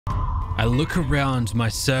I look around my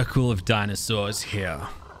circle of dinosaurs here.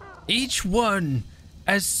 Each one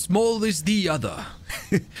as small as the other.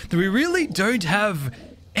 We really don't have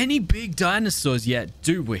any big dinosaurs yet,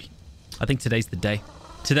 do we? I think today's the day.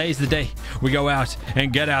 Today's the day we go out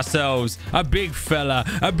and get ourselves a big fella,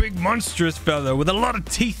 a big monstrous fella with a lot of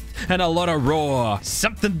teeth and a lot of roar.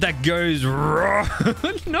 Something that goes raw.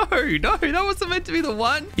 No, that wasn't meant to be the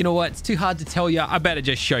one. You know what? It's too hard to tell you. I better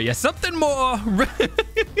just show you something more.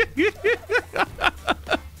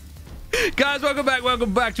 Guys,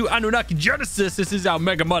 welcome back to Annunaki Genesis. This is our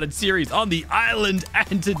mega modded series on the island,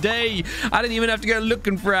 and today I didn't even have to go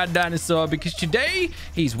looking for our dinosaur because today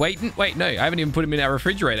he's waiting. Wait, no, I haven't even put him in our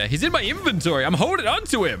refrigerator. He's in my inventory. I'm holding on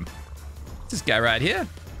to him. This guy right here.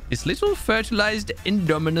 This little fertilized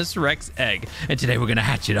Indominus Rex egg. And today we're going to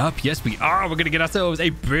hatch it up. Yes, we are. We're going to get ourselves a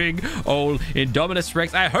big old Indominus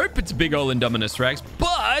Rex. I hope it's a big old Indominus Rex,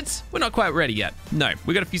 but we're not quite ready yet. No,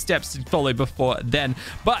 we got a few steps to follow before then.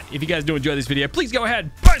 But if you guys do enjoy this video, please go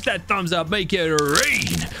ahead, punch that thumbs up, make it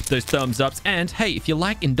rain those thumbs ups. And hey, if you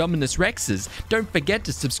like Indominus Rexes, don't forget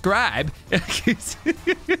to subscribe.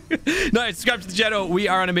 No, subscribe to the channel. We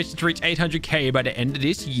are on a mission to reach 800k by the end of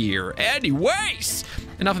this year. Anyways,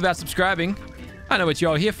 enough about subscribing. I know what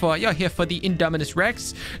you're here for. You're here for the Indominus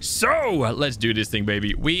Rex. So let's do this thing,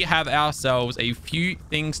 baby. We have ourselves a few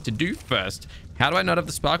things to do first. How do I not have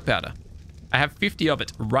the spark powder? I have 50 of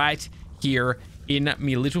it right here in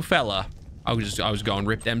me little fella. I was going to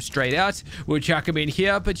rip them straight out. We'll chuck them in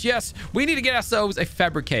here. But yes, we need to get ourselves a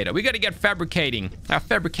fabricator. We got to get fabricating. Our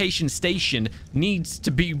fabrication station needs to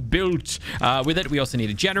be built. With it, we also need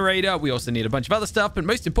a generator. We also need a bunch of other stuff. But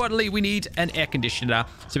most importantly, we need an air conditioner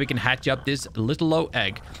so we can hatch up this little low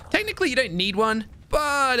egg. Technically, you don't need one,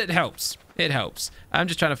 but it helps. It helps. I'm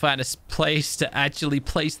just trying to find a place to actually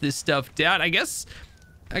place this stuff down. I guess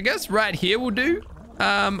right here will do.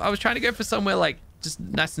 I was trying to go for somewhere like just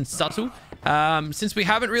nice and subtle. Since we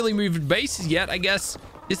haven't really moved bases yet, I guess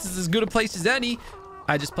this is as good a place as any.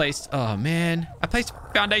 I just placed, oh man, I placed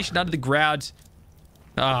foundation under the ground.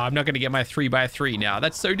 Oh, I'm not going to get my 3x3 now.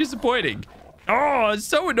 That's so disappointing. Oh, it's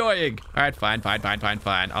so annoying. All right, fine.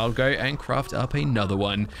 I'll go and craft up another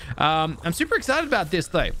one. I'm super excited about this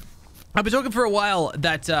though. I've been talking for a while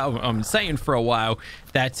that, I'm saying for a while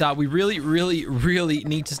that we really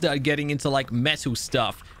need to start getting into like metal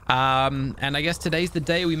stuff. And I guess today's the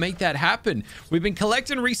day we make that happen. We've been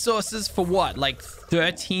collecting resources for what, like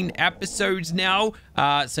 13 episodes now?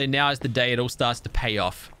 So now is the day it all starts to pay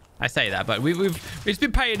off. I say that, but it's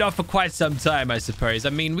been paying off for quite some time, I suppose. I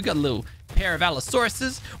mean, we got a little pair of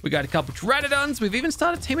Allosauruses. We got a couple Pteranodons. We've even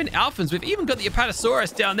started taming Alphans. We've even got the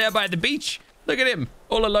Apatosaurus down there by the beach. Look at him,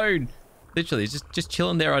 all alone. Literally, just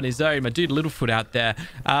chilling there on his own. My dude Littlefoot out there.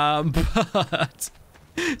 But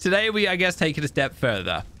today we, I guess, take it a step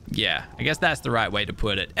further. Yeah, I guess that's the right way to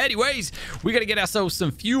put it. Anyways, we got to get ourselves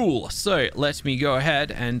some fuel. So let me go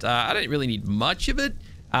ahead and I don't really need much of it.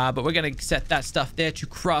 But we're going to set that stuff there to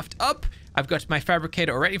craft up. I've got my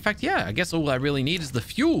fabricator already. In fact, yeah, I guess all I really need is the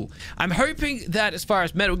fuel. I'm hoping that as far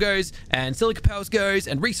as metal goes and silica pellets goes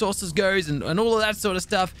and resources goes and all of that sort of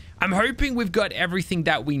stuff, I'm hoping we've got everything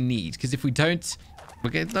that we need. Because if we don't,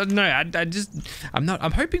 okay, no,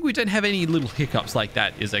 I'm hoping we don't have any little hiccups like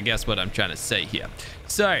that is, I guess, what I'm trying to say here.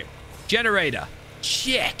 So, generator,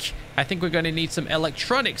 check. I think we're going to need some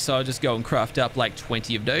electronics, so I'll just go and craft up like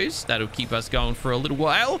 20 of those. That'll keep us going for a little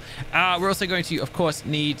while. We're also going to, of course,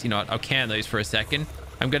 need, you know, I'll can those for a second.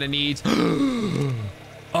 I'm going to need...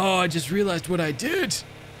 Oh, I just realized what I did.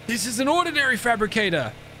 This is an ordinary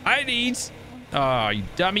fabricator. I need... Oh, you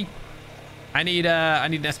dummy. I need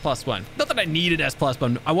an S+1. Not that I need an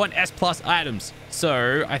S+1. I want S+ items.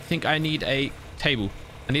 So I think I need a table.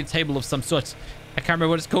 I need a table of some sort. I can't remember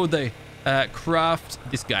what it's called though. Craft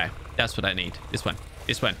this guy. That's what I need. This one.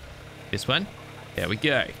 There we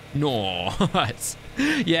go. Nice.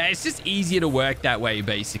 Yeah, it's just easier to work that way,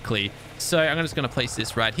 basically. So I'm just going to place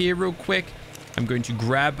this right here real quick. I'm going to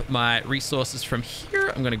grab my resources from here.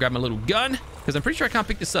 I'm going to grab my little gun because I'm pretty sure I can't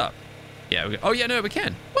pick this up. Yeah. Oh, yeah, no, we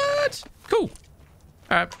can. What? Cool.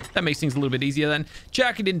 All right. That makes things a little bit easier then.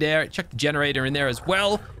 Chuck it in there. Chuck the generator in there as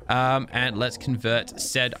well. And let's convert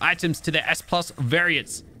said items to their S+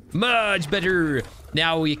 variants. Much better.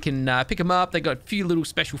 Now we can pick them up. They got a few little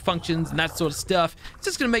special functions and that sort of stuff. It's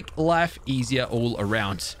just going to make life easier all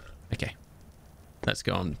around. Okay. Let's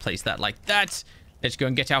go and place that like that. Let's go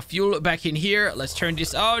and get our fuel back in here. Let's turn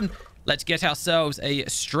this on. Let's get ourselves a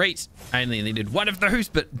straight... I only needed one of those,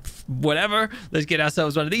 but whatever. Let's get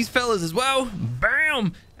ourselves one of these fellas as well.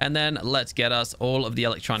 Bam! And then let's get us all of the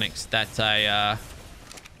electronics that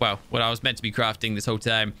well, what I was meant to be crafting this whole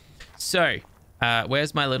time. So,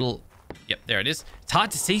 where's my little Yep, there it is. It's hard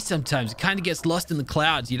to see sometimes. It kind of gets lost in the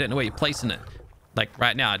clouds. You don't know where you're placing it. Like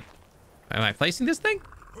right now. Am I placing this thing?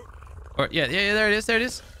 Or yeah, there it is. There it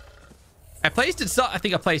is. I placed it. So I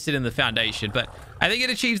think I placed it in the foundation, but I think it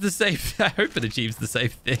achieves the same. I hope it achieves the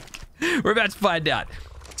same thing. We're about to find out.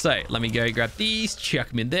 So let me go grab these, chuck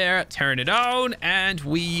them in there, turn it on, and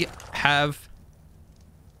we have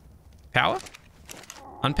power.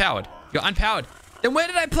 Unpowered. You're unpowered. Then where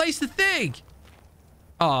did I place the thing?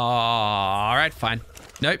 Oh, all right, fine.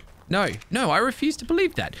 Nope. No, I refuse to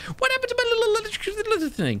believe that. What happened to my little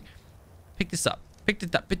thing? Pick this up. Picked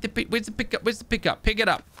it up. Where's the pickup? Where's the pickup? Pick it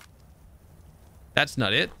up. That's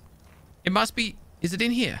not it. It must be. Is it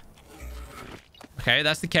in here? Okay,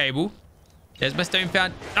 that's the cable. There's my stone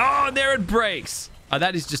found. Oh, there it breaks. Oh,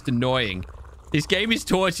 that is just annoying. This game is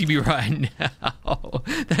torturing me right now.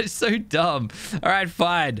 That is so dumb. All right,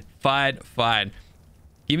 fine.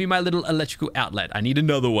 Give me my little electrical outlet. I need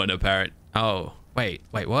another one, apparent. Oh, wait,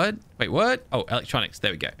 what? Oh, electronics.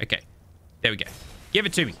 There we go. Okay, there we go. Give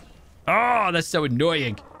it to me. Oh, that's so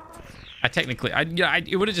annoying.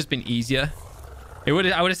 It would have just been easier. I would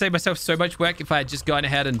have saved myself so much work if I had just gone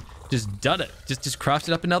ahead and just done it. Just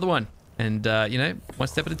crafted up another one. And, one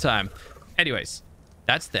step at a time. Anyways,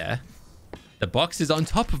 that's there. The box is on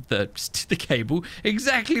top of the cable,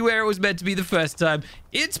 exactly where it was meant to be the first time.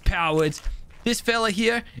 It's powered. This fella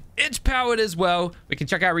here, it's powered as well. We can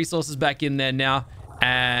chuck our resources back in there now.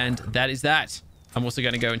 And that is that. I'm also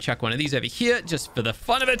going to go and chuck one of these over here just for the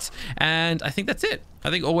fun of it. And I think that's it.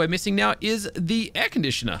 I think all we're missing now is the air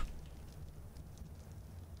conditioner,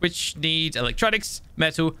 which needs electronics,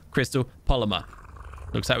 metal, crystal, polymer.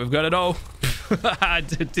 Looks like we've got it all. I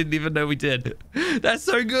didn't even know we did. That's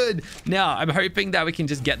so good. Now, I'm hoping that we can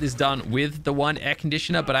just get this done with the one air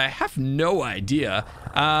conditioner, but I have no idea.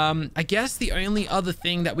 I guess the only other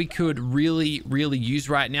thing that we could really use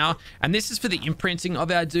right now, and this is for the imprinting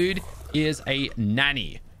of our dude, is a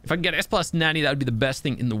nanny. If I can get S+ nanny, that would be the best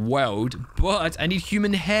thing in the world, but I need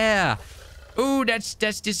human hair. Oh, that's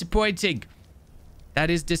disappointing. That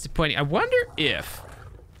is disappointing. I wonder if...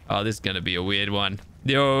 Oh, this is going to be a weird one.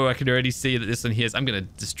 Oh, I can already see that this one here is... I'm going to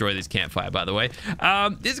destroy this campfire, by the way.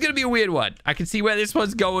 This is going to be a weird one. I can see where this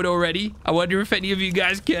one's going already. I wonder if any of you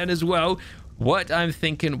guys can as well. What I'm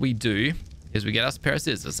thinking we do is we get us a pair of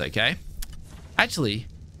scissors, okay? Actually,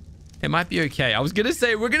 it might be okay. I was going to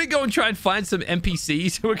say, we're going to go and try and find some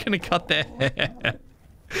NPCs who are going to cut their hair.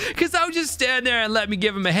 Because they'll just stand there and let me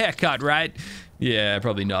give them a haircut, right? Yeah,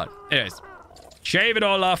 probably not. Anyways, shave it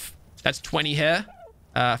all off. That's 20 hair.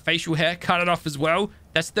 Facial hair, cut it off as well.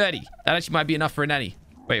 That's 30. That actually might be enough for a nanny.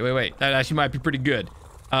 Wait. That actually might be pretty good.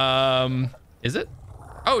 Is it?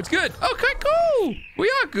 Oh, it's good. Okay, cool.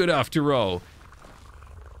 We are good after all.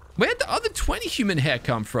 Where'd the other 20 human hair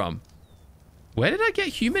come from? Where did I get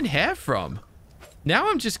human hair from? Now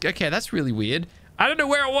I'm just... Okay, that's really weird. I don't know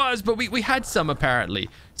where it was, but we had some apparently.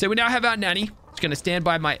 So we now have our nanny. It's going to stand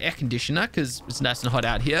by my air conditioner because it's nice and hot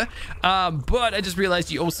out here. But I just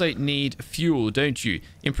realized you also need fuel, don't you?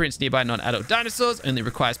 Imprints nearby non-adult dinosaurs, only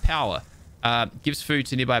requires power. Gives food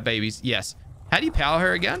to nearby babies. Yes. How do you power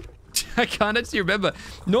her again? I can't actually remember.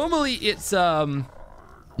 Normally it's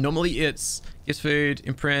gives food,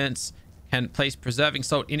 imprints, can place preserving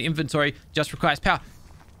salt in inventory, just requires power.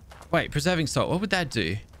 Wait, preserving salt, what would that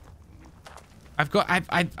do? I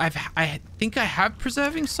think I have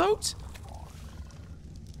preserving salt.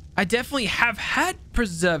 I definitely have had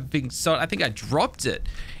preserving salt. I think I dropped it.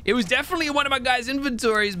 It was definitely in one of my guys'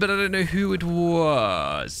 inventories, but I don't know who it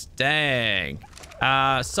was. Dang.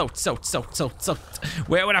 Salt.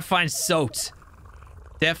 Where would I find salt?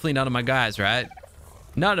 Definitely none of my guys, right?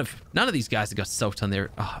 None of these guys have got salt on there.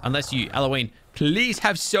 Oh, unless you, Halloween, please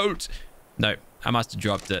have salt. No, I must have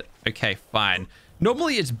dropped it. Okay, fine.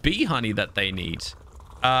 Normally it's bee honey that they need.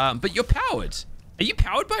 But you're powered. Are you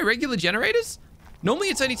powered by regular generators? Normally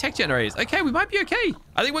it's only tech generators. Okay, we might be okay.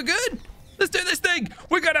 I think we're good. Let's do this thing.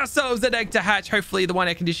 We got ourselves an egg to hatch. Hopefully the one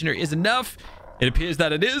air conditioner is enough. It appears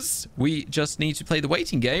that it is. We just need to play the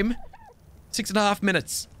waiting game. 6.5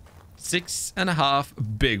 minutes.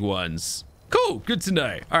 6.5 big ones. Cool. Good to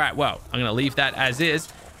know. All right. Well, I'm going to leave that as is.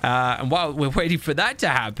 And while we're waiting for that to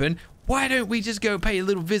happen, why don't we just go pay a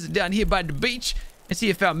little visit down here by the beach and see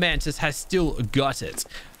if our mantis has still got it.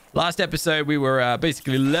 Last episode, we were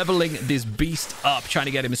basically leveling this beast up, trying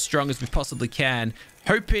to get him as strong as we possibly can,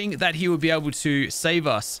 hoping that he would be able to save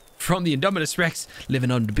us from the Indominus Rex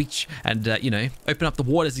living on the beach and, open up the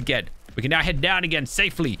waters again. We can now head down again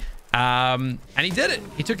safely. And he did it.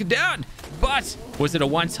 He took it down. But was it a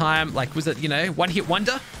one-time, was it, one-hit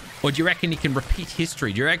wonder? Or do you reckon he can repeat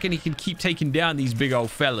history? Do you reckon he can keep taking down these big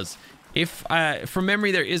old fellas? If from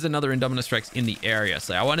memory, there is another Indominus Rex in the area.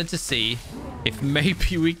 So I wanted to see if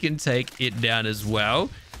maybe we can take it down as well.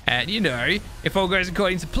 And, you know, if all goes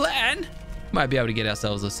according to plan, might be able to get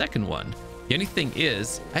ourselves a second one. The only thing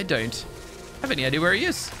is, I don't have any idea where he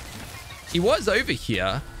is. He was over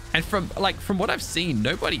here. And from what I've seen,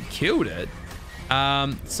 nobody killed it.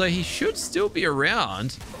 So he should still be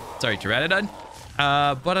around. Sorry, Pteranodon.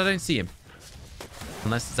 But I don't see him.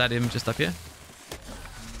 Unless, is that him just up here?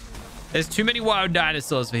 There's too many wild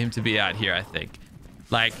dinosaurs for him to be out here, I think.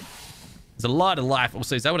 Like, there's a lot of life.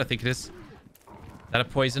 Also, is that what I think it is? Is that a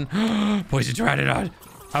poison? Poison Pteranodon.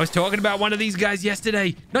 I was talking about one of these guys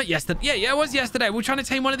yesterday. Not yesterday. Yeah, it was yesterday. We were trying to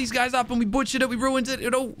tame one of these guys up and we butchered it. We ruined it.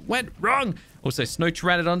 It all went wrong. Also, snow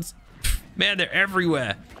Pteranodons. Man, they're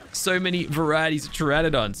everywhere. So many varieties of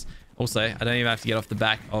Pteranodons. Also, I don't even have to get off the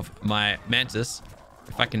back of my mantis.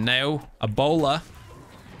 If I can nail a bowler.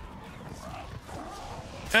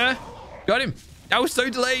 Got him. I was so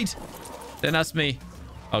delayed. Then that's me.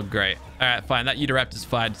 Oh, great. All right, fine. That Utahraptor's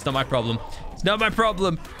fine. It's not my problem. It's not my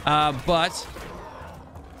problem. But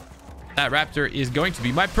that raptor is going to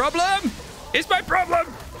be my problem. It's my problem.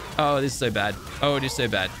 Oh, this is so bad. Oh, it is so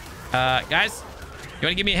bad. Guys, you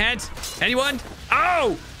want to give me a hand? Anyone?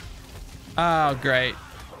 Oh! Oh, great.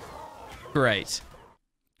 Great.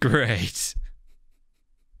 Great.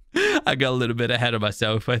 I got a little bit ahead of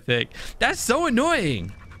myself, I think. That's so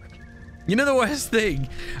annoying. You know the worst thing?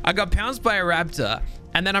 I got pounced by a raptor,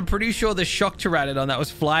 and then I'm pretty sure the shock pteranodon that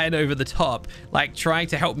was flying over the top, like trying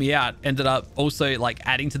to help me out, ended up also like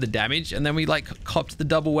adding to the damage, and then we like copped the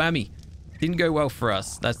double whammy. Didn't go well for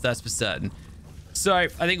us. That's for certain. So I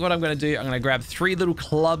think what I'm going to do, I'm going to grab 3 little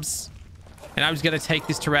clubs, and I'm just going to take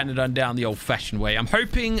this pteranodon down the old-fashioned way. I'm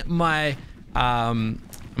hoping my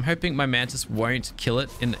mantis won't kill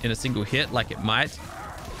it in a single hit like it might.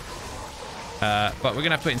 But we're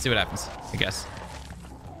gonna have to wait and see what happens, I guess.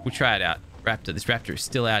 We'll try it out. This raptor is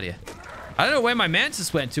still out here. I don't know where my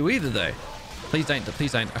mantis went to either, though. Please don't.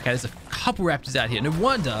 Please don't. Okay, there's a couple raptors out here. No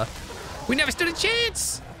wonder we never stood a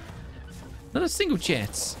chance. Not a single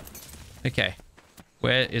chance. Okay.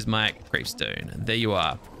 Where is my gravestone? There you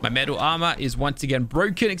are. My metal armor is once again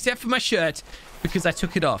broken, except for my shirt, because I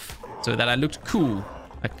took it off so that I looked cool.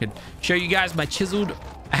 I could show you guys my chiseled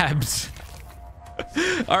abs.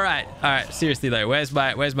 All right. Seriously though, where's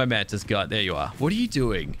my mantis got? There you are. What are you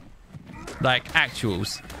doing? Like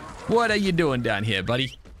actuals. What are you doing down here,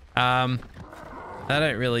 buddy? I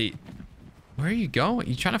don't really. Where are you going?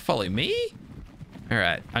 You trying to follow me? All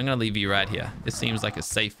right. I'm gonna leave you right here. This seems like a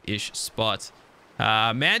safe-ish spot.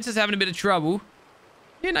 Mantis having a bit of trouble.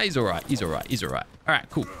 Yeah, no, he's all right. He's all right. He's all right. All right.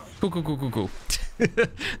 Cool. Cool. This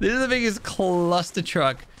is the biggest cluster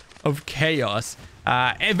truck of chaos.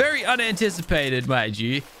 And very unanticipated, mind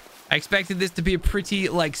you. I expected this to be a pretty,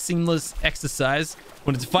 like, seamless exercise.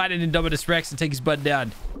 Wanted to fight an Indominus Rex and take his butt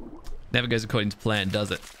down. Never goes according to plan,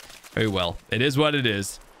 does it? Oh, well. It is what it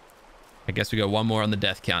is. I guess we got one more on the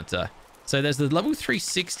death counter. So there's the level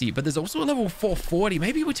 360, but there's also a level 440.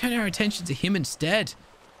 Maybe we'll turn our attention to him instead.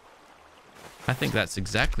 I think that's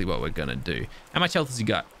exactly what we're going to do. How much health has he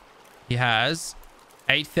got? He has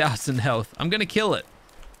 8,000 health. I'm going to kill it.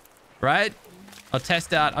 Right? I'll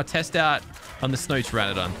test out on the snow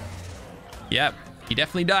pteranodon. Yep, he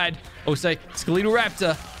definitely died. Also, skeletal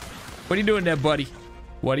raptor. What are you doing there, buddy?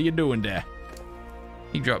 What are you doing there?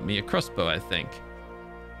 He dropped me a crossbow, I think.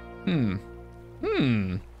 Not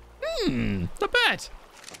bad.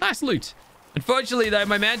 Nice loot. Unfortunately, though,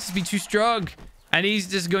 my mantis will be too strong. And he's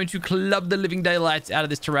just going to club the living daylights out of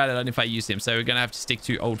this pteranodon if I use him. So we're going to have to stick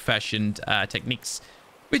to old-fashioned techniques.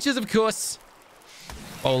 Which is, of course,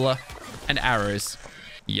 bowler and arrows.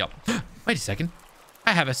 Yup. Wait a second.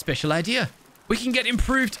 I have a special idea. We can get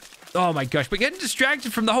improved. Oh my gosh. We're getting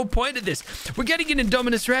distracted from the whole point of this. We're getting an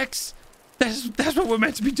Indominus Rex. That's what we're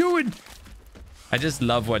meant to be doing. I just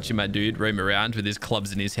love watching my dude roam around with his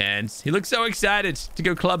clubs in his hands. He looks so excited to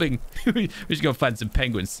go clubbing. We should go find some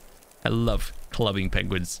penguins. I love clubbing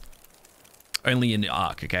penguins. Only in the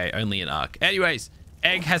ARK, okay? Only in ARK. Anyways,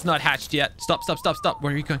 egg has not hatched yet. Stop.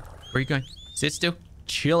 Where are you going? Where are you going? Sit still.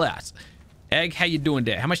 Chill out. Egg, how you doing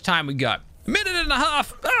there? How much time we got? 1.5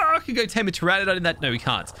 minutes. Oh, I can go tame a pteranodon in that. No, we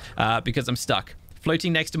can't. Because I'm stuck.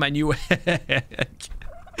 Floating next to my new egg.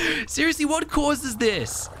 Seriously, what causes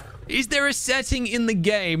this? Is there a setting in the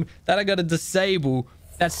game that I gotta disable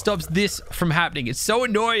that stops this from happening? It's so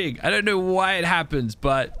annoying. I don't know why it happens,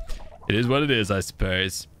 but it is what it is, I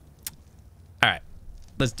suppose. All right,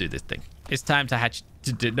 let's do this thing. It's time to hatch.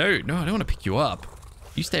 No, I don't want to pick you up.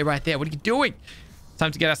 You stay right there. What are you doing?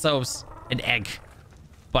 Time to get ourselves an egg.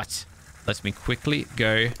 But let me quickly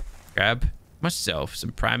go grab myself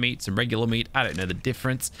some prime meat, some regular meat. I don't know the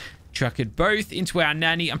difference. Chuck it both into our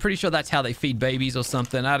nanny. I'm pretty sure that's how they feed babies or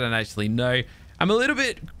something. I don't actually know. I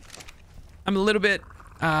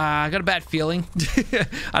got a bad feeling.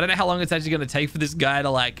 I don't know how long it's actually going to take for this guy to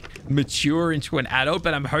like mature into an adult,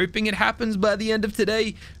 but I'm hoping it happens by the end of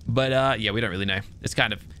today. But yeah, we don't really know. It's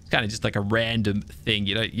kind of just like a random thing.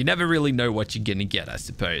 You never really know what you're going to get, I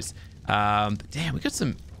suppose. But damn, we're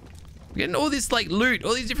getting all this like loot,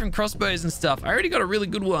 all these different crossbows and stuff. I already got a really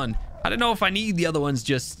good one. I don't know if I need the other ones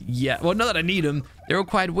just yet. Well, not that I need them. They're all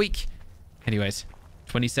quite weak. Anyways,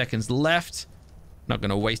 20 seconds left. Not going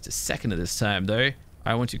to waste a second of this time, though.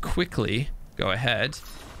 I want to quickly go ahead.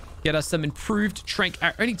 Get us some improved trank.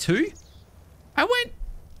 Only 2?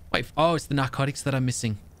 Wait. Oh, it's the narcotics that I'm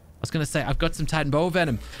missing. I was going to say, I've got some Titan Boa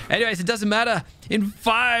Venom. Anyways, it doesn't matter. In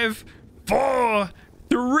 5, 4,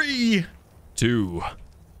 3, 2,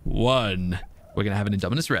 1. We're going to have an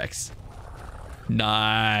Indominus Rex.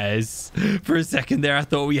 Nice. For a second there, I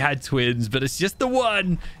thought we had twins, but it's just the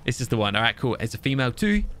one. It's just the one. All right, cool. It's a female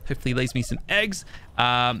too. Hopefully lays me some eggs.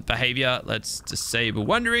 Behavior, let's disable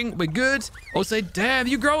wandering. We're good. Also, damn,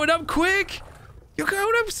 you're growing up quick. You're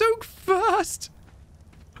growing up so fast.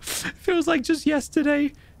 Feels like just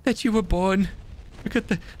yesterday that you were born. Look at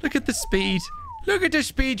the speed. Look at the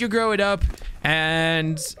speed you're growing up.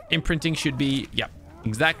 And imprinting should be, yep,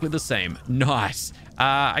 exactly the same. Nice.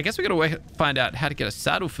 I guess we gotta find out how to get a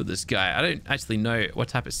saddle for this guy. I don't actually know what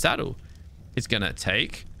type of saddle it's gonna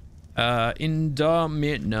take.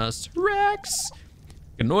 Indominus Rex.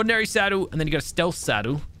 An ordinary saddle, and then you got a stealth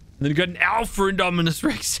saddle, and then you got an alpha Indominus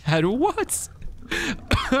Rex saddle. What?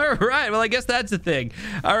 All right, well, I guess that's a thing.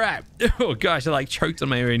 All right. Oh gosh, I like choked on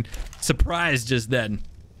my own surprise just then.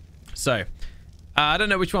 So, I don't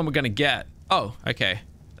know which one we're gonna get. Oh, okay.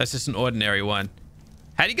 That's just an ordinary one.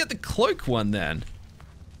 How do you get the cloak one then?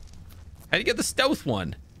 How do you get the stealth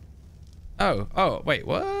one? Oh, wait,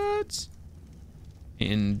 what?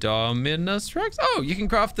 Indominus Rex? Oh, you can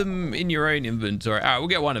craft them in your own inventory. All right, we'll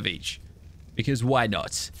get one of each. Because why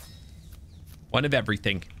not? One of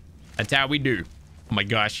everything. That's how we do. Oh my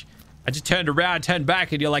gosh. I just turned around, turned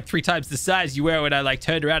back, and you're like 3 times the size you were when I like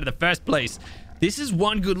turned around in the first place. This is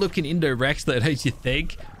one good looking Indo Rex though, don't you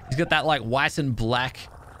think? He's got that like white and black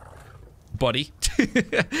body.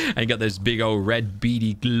 And you got those big old red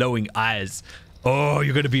beady glowing eyes. Oh,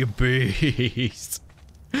 you're gonna be a beast.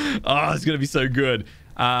 Oh, it's gonna be so good.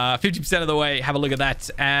 50% of the way, have a look at that.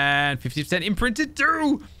 And 50% imprinted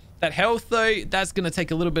too. That health though, that's gonna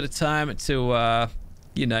take a little bit of time to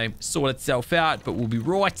you know, sort itself out, but we'll be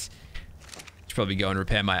right. Should probably go and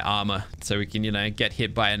repair my armor so we can, you know, get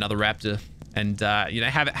hit by another raptor and you know,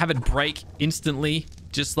 have it break instantly,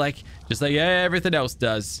 just like everything else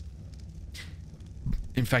does.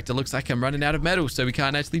 In fact, it looks like I'm running out of metal, so we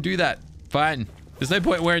can't actually do that. Fine. There's no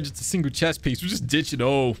point wearing just a single chest piece. We'll just ditch it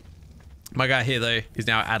all. My guy here, though, is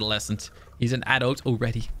now adolescent. He's an adult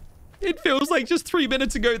already. It feels like just 3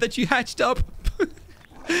 minutes ago that you hatched up.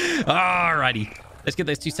 Alrighty. Let's get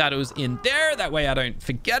those 2 saddles in there. That way I don't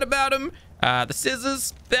forget about them. The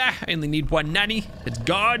scissors. I only need 1 nanny. It's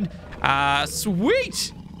gone.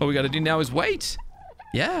 Sweet. All we got to do now is wait.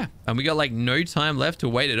 Yeah, and we got like no time left to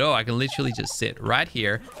wait at all. I can literally just sit right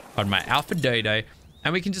here on my alpha dodo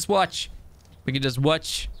and we can just watch. We can just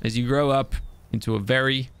watch as you grow up into a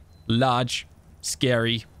very large,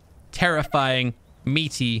 scary, terrifying,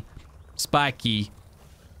 meaty, spiky,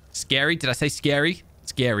 scary. Did I say scary?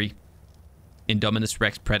 Scary. Indominus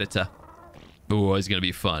Rex Predator. Oh, it's going to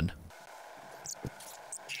be fun.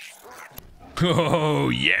 Oh,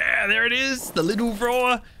 yeah, there it is. The little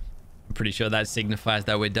roar. I'm pretty sure that signifies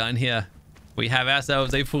that we're done here. We have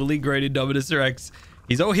ourselves a fully grown Indominus Rex.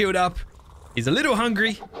 He's all healed up. He's a little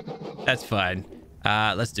hungry. That's fine.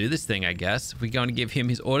 Let's do this thing, I guess. We're going to give him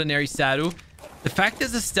his ordinary saddle. The fact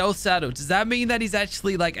there's a stealth saddle, does that mean that he's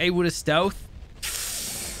actually like able to stealth?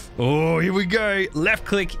 Oh, here we go. Left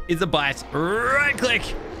click is a bite. Right click.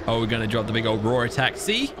 Oh, we're going to drop the big old roar attack.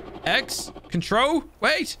 C, X, control.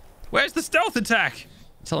 Wait, where's the stealth attack?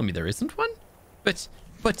 You're telling me there isn't one? But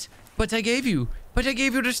I gave you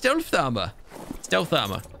the stealth armor. Stealth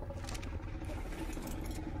armor.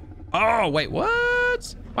 Oh, wait,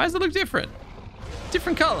 what? Why does it look different?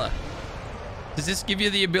 Different color. Does this give you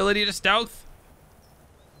the ability to stealth?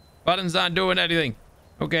 Buttons aren't doing anything.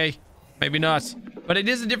 Okay, maybe not. But it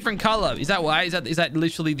is a different color. Is that why? Is that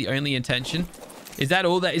literally the only intention? Is that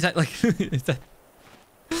all that? Is that like? is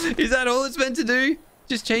that all it's meant to do?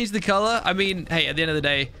 Just change the color? I mean, hey, at the end of the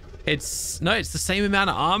day, it's the same amount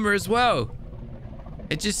of armor as well.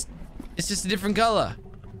 It's just a different color.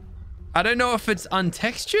 I don't know if it's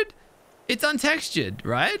untextured. It's untextured,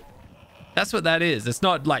 right? That's what that is. It's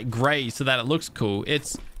not like gray so that it looks cool.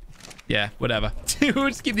 It's, yeah, whatever. We'll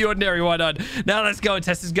just keep the ordinary one on. Now let's go and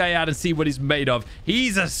test this guy out and see what he's made of.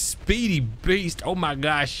 He's a speedy beast. Oh my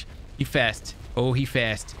gosh. He fast. Oh, he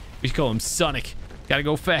fast. We should call him Sonic. Gotta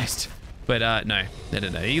go fast. But no.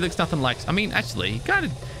 He looks nothing like, I mean, actually,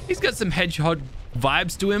 he's got some hedgehog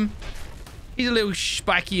vibes to him. He's a little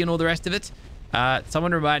spiky and all the rest of it.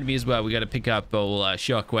 Someone reminded me as well, we got to pick up old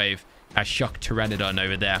Shockwave, our Shock Pteranodon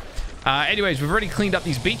over there. Anyways, we've already cleaned up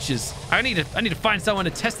these beaches. I need to find someone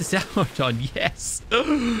to test this out on. Yes.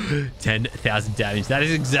 10,000 damage. That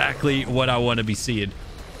is exactly what I want to be seeing.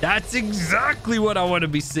 That's exactly what I want to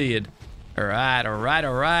be seeing. All right.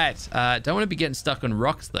 Don't want to be getting stuck on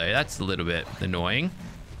rocks, though. That's a little bit annoying.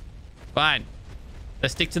 Fine.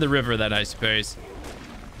 Let's stick to the river, then, I suppose.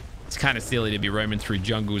 It's kind of silly to be roaming through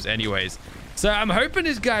jungles anyways. So I'm hoping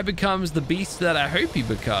this guy becomes the beast that I hope he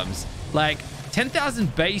becomes. Like,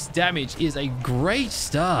 10,000 base damage is a great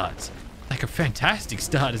start. Like a fantastic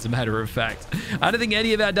start, as a matter of fact. I don't think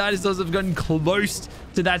any of our dinosaurs have gotten close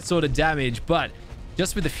to that sort of damage, but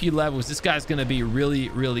just with a few levels, this guy's going to be really,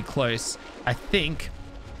 really close, I think,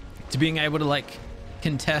 to being able to, like,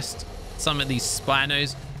 contest some of these Spinos.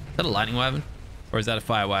 Is that a lightning wyvern? Or is that a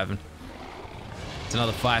fire wyvern? It's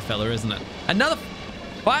another fire fella, isn't it? Another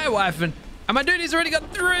fire wyvern. And my dude, he's already got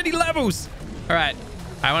 30 levels. All right.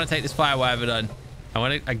 I want to take this fire wyvern on.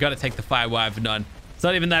 I got to take the fire wyvern on. It's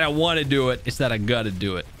not even that I want to do it. It's that I got to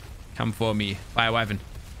do it. Come for me, fire wyvern.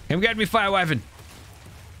 Come get me, fire wyvern.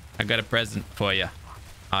 I got a present for you.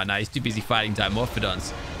 Oh, no, he's too busy fighting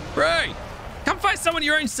Dimorphodons. Bro, come fight someone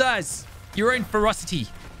your own size. Your own ferocity.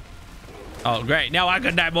 Oh, great. Now I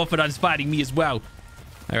got Dimorphodons fighting me as well.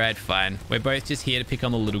 All right, fine. We're both just here to pick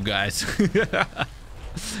on the little guys.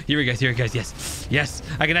 Here he goes. Yes.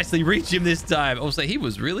 I can actually reach him this time. Also, he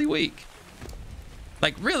was really weak.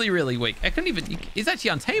 Like, really, really weak. I couldn't even... He's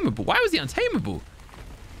actually untamable. Why was he untamable?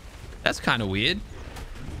 That's kind of weird.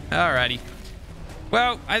 Alrighty.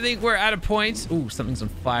 Well, I think we're at a point... Ooh, something's on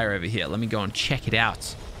fire over here. Let me go and check it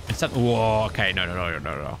out. And something... Whoa, okay.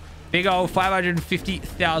 No. Big old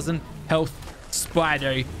 550,000 health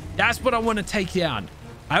Spino. That's what I want to take down.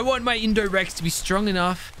 I want my Indorex to be strong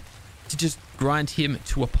enough to just grind him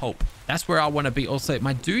to a pulp. That's where I want to be. Also,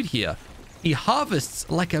 my dude here, he harvests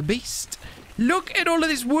like a beast. Look at all of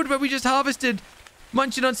this wood where we just harvested,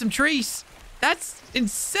 munching on some trees. That's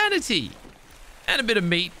insanity. And a bit of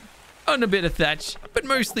meat and a bit of thatch, but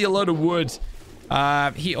mostly a lot of wood.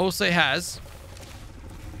 He also has...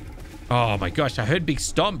 Oh my gosh, I heard big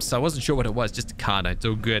stomps. I wasn't sure what it was. Just a Carno. It's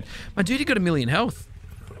all good. My dude, he got 1 million health.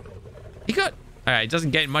 He got... All right, it doesn't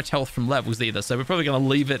gain much health from levels either, so we're probably going to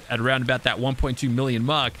leave it at around about that 1.2 million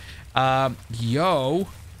mark. Yo.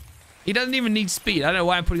 He doesn't even need speed. I don't know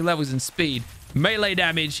why I'm putting levels in speed. Melee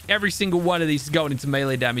damage. Every single one of these is going into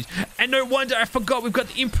melee damage. And no wonder, I forgot we've got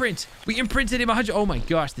the imprint. We imprinted him 100... Oh my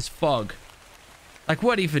gosh, this fog. Like,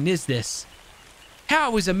 what even is this?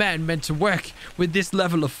 How is a man meant to work with this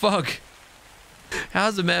level of fog?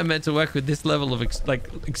 How's a man meant to work with this level of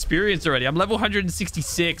experience already? I'm level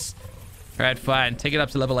 166. All right, fine. Take it up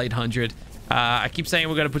to level 800. I keep saying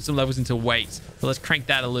we're going to put some levels into weight. So let's crank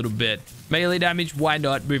that a little bit. Melee damage, why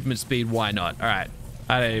not? Movement speed, why not? All right.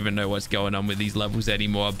 I don't even know what's going on with these levels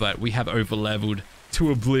anymore, but we have over-leveled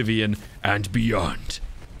to oblivion and beyond.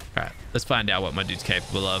 All right, let's find out what my dude's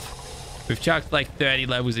capable of. We've chucked like 30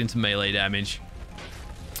 levels into melee damage.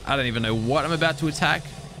 I don't even know what I'm about to attack,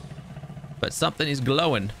 but something is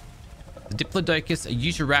glowing. The Diplodocus, a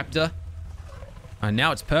Utahraptor. And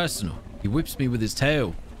now it's personal. He whips me with his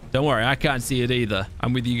tail. Don't worry, I can't see it either.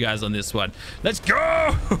 I'm with you guys on this one. Let's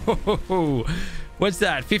go! What's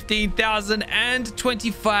that? 15,000 and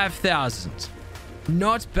 25,000.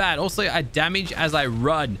 Not bad. Also, I damage as I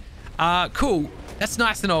run. Cool. That's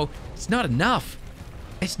nice and all. It's not enough.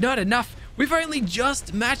 It's not enough. We've only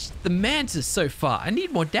just matched the Mantis so far. I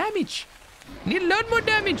need more damage. I need a lot more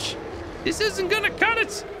damage. This isn't gonna cut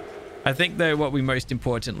it. I think, though, what we most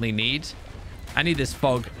importantly need... I need this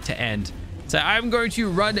fog to end. So I'm going to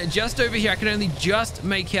run just over here. I can only just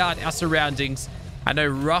make out our surroundings. I know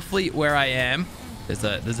roughly where I am. There's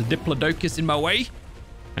a Diplodocus in my way.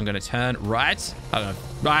 I'm going to turn right. I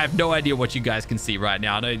don't know. I have no idea what you guys can see right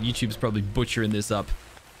now. I know YouTube's probably butchering this up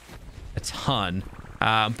a ton.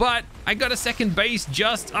 But I got a second base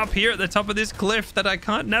just up here at the top of this cliff that I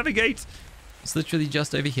can't navigate. It's literally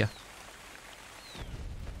just over here.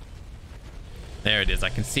 There it is. I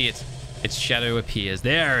can see it. Its shadow appears.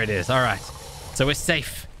 There it is. All right. So we're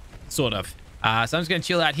safe. Sort of. So I'm just going to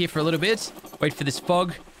chill out here for a little bit. Wait for this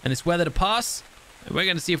fog and this weather to pass. And we're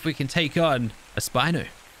going to see if we can take on a Spino.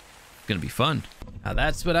 going to be fun. Now,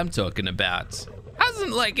 that's what I'm talking about.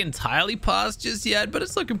 Hasn't, like, entirely passed just yet, but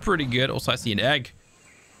it's looking pretty good. Also, I see an egg.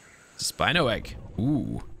 It's a Spino egg.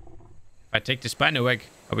 Ooh. If I take the Spino egg,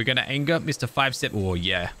 are we going to anger Mr. 5-7? Oh,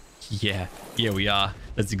 yeah. Yeah. Yeah, we are.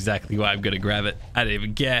 That's exactly why I'm going to grab it. I don't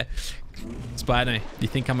even care. Spino, you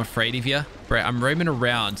think I'm afraid of you? Bro, I'm roaming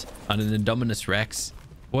around on an Indominus Rex.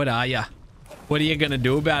 What are ya? What are you going to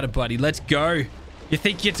do about it, buddy? Let's go. You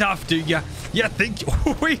think you're tough, do you? You think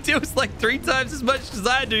he deals like 3 times as much as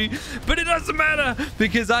I do, but it doesn't matter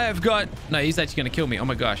because I have got... No, he's actually going to kill me. Oh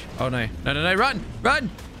my gosh. Oh no. No, no, no. Run. Run.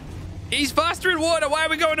 He's faster in water. Why are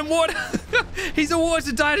we going in water? He's a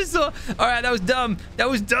water dinosaur. All right, that was dumb. That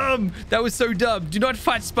was dumb. That was so dumb. Do not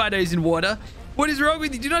fight Spinos in water. What is wrong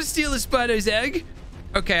with you? Do not steal a Spino's egg.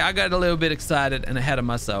 Okay, I got a little bit excited and ahead of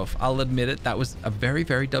myself. I'll admit it. That was a very,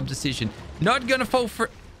 very dumb decision. Not going to fall for...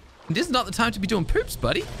 This is not the time to be doing poops,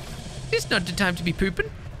 buddy. This is not the time to be pooping.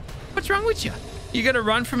 What's wrong with you? You're going to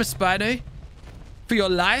run from a Spino for your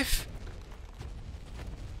life?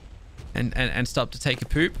 And stop to take a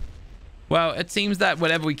poop? Well, it seems that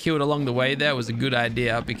whatever we killed along the way there was a good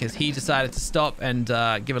idea because he decided to stop and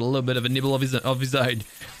give it a little bit of a nibble of his own.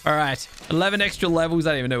 All right, 11 extra levels.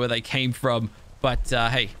 I don't even know where they came from. But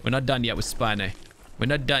hey, we're not done yet with Spino. We're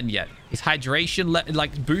not done yet. His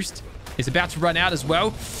hydration boost is about to run out as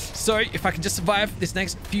well. So if I can just survive this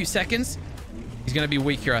next few seconds, he's going to be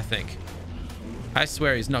weaker, I think. I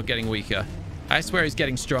swear he's not getting weaker. I swear he's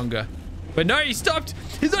getting stronger. But no, he stopped.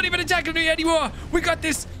 He's not even attacking me anymore. We got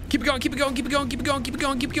this. Keep it going, keep it going, keep it going, keep it going, keep it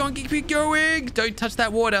going, keep it going, keep it going. Don't touch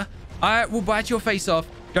that water. I will bite your face off.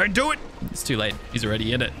 Don't do it. It's too late. He's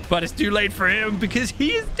already in it. But it's too late for him because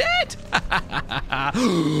he is dead.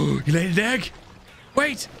 He laid an egg.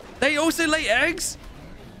 Wait, they also lay eggs?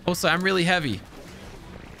 Also, I'm really heavy.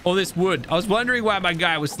 All this wood. I was wondering why my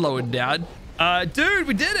guy was slowing down. Dude,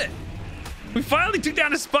 we did it. We finally took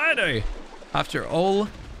down a Spino. After all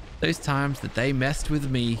those times that they messed with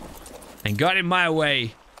me and got in my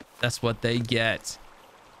way, that's what they get.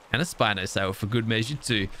 And a Spino sale for good measure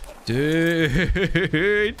too.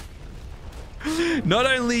 Dude. Not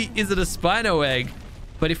only is it a Spino egg,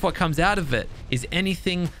 but if what comes out of it is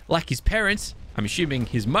anything like his parents, I'm assuming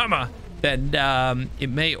his mama, then it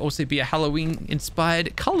may also be a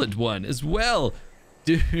Halloween-inspired colored one as well.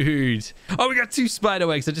 Dude. Oh, we got 2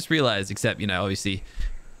 Spino eggs. I just realized, except, you know, obviously,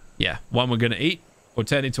 yeah, one we're going to eat or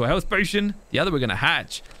turn into a health potion. The other we're going to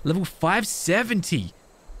hatch. Level 570.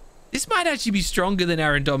 This might actually be stronger than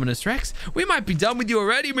our Indominus Rex. We might be done with you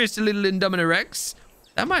already, Mr. Little Indominus Rex.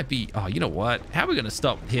 That might be... Oh, you know what? How are we going to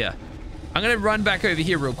stop here? I'm going to run back over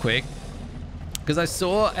here real quick because I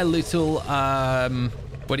saw a little...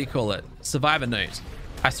 what do you call it? Survivor note.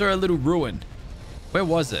 I saw a little ruin. Where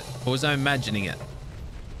was it? Or was I imagining it?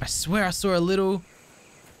 I swear I saw a little...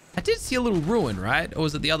 I did see a little ruin, right? Or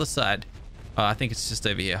was it the other side? Oh, I think it's just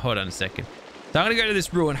over here. Hold on a second. So I'm going to go to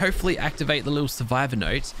this ruin, hopefully activate the little survivor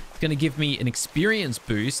note. It's going to give me an experience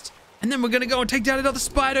boost. And then we're going to go and take down another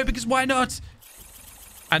Spino because why not?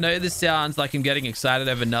 I know this sounds like I'm getting excited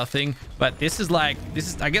over nothing, but this is like,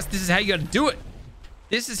 I guess this is how you got to do it.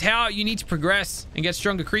 This is how you need to progress and get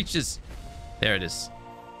stronger creatures. There it is.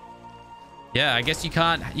 Yeah, I guess you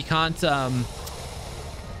can't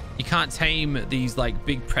tame these like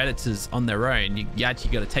big predators on their own. You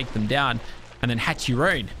actually got to take them down and then hatch your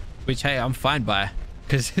own, which, hey, I'm fine by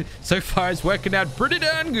because so far it's working out pretty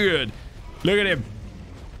darn good. Look at him.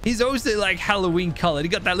 He's also like Halloween colored. He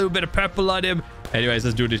got that little bit of purple on him. Anyways,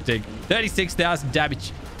 let's do this thing. 36,000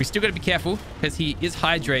 damage. We still got to be careful because he is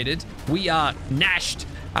hydrated. We are nashed.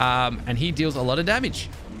 And he deals a lot of damage.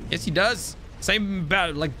 Yes, he does. Same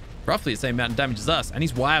about, like, roughly the same amount of damage as us. And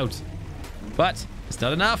he's wild. But it's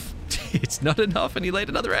not enough. It's not enough. And he laid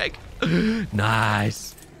another egg.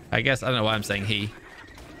 Nice. I guess, I don't know why I'm saying he.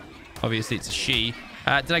 Obviously, it's a she.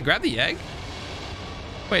 Did I grab the egg?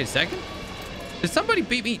 Wait a second. Did somebody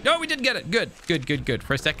beat me? No, we didn't get it. Good, good, good, good.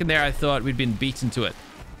 For a second there, I thought we'd been beaten to it.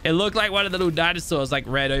 It looked like one of the little dinosaurs like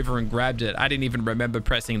ran over and grabbed it. I didn't even remember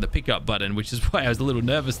pressing the pickup button, which is why I was a little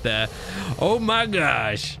nervous there. Oh my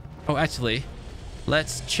gosh. Oh, actually,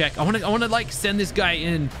 let's check. I want to like send this guy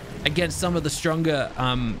in against some of the stronger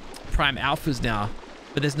prime alphas now,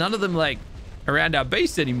 but there's none of them like around our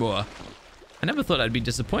base anymore. I never thought I'd be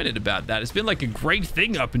disappointed about that. It's been like a great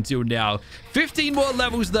thing up until now. 15 more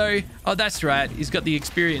levels though. Oh, that's right. He's got the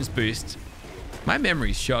experience boost. My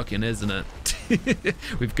memory's shocking, isn't it?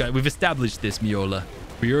 We've established this, Miola.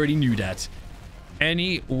 We already knew that.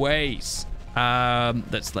 Anyways,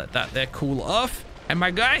 let's let that there cool off. And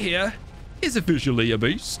my guy here is officially a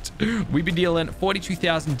beast. We've been dealing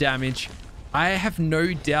 42,000 damage. I have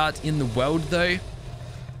no doubt in the world though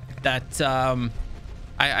that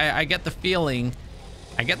I get the feeling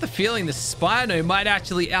the Spino might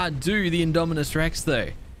actually outdo the Indominus Rex though,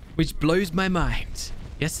 which blows my mind.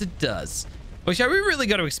 Yes, it does. Which we really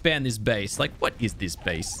got to expand this base. Like, what is this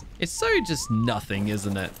base? It's so just nothing,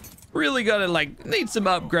 isn't it? Really got to, like, need some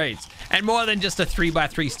upgrades. And more than just a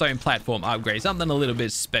 3x3 stone platform upgrade. Something a little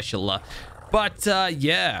bit specialer. But,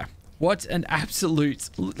 yeah. What an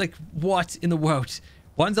absolute... Like, what in the world?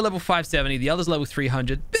 One's a level 570. The other's level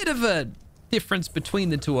 300. Bit of a difference between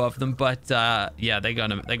the two of them. But, yeah, they're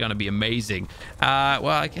gonna be amazing. Well,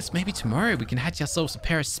 I guess maybe tomorrow we can hatch ourselves a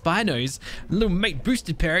pair of Spinos. A little mate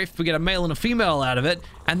boosted pair if we get a male and a female out of it.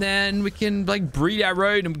 And then we can, like, breed our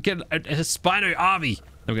own and get a Spino army.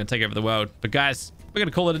 We're going to take over the world. But guys, we're going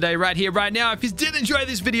to call it a day right here, right now. If you did enjoy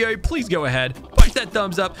this video, please go ahead, punch that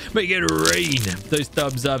thumbs up, make it rain those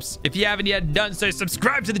thumbs ups. If you haven't yet done so,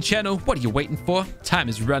 subscribe to the channel. What are you waiting for? Time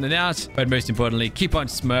is running out. But most importantly, keep on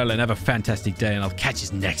smiling. Have a fantastic day, and I'll catch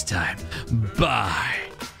you next time. Bye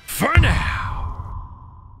for now.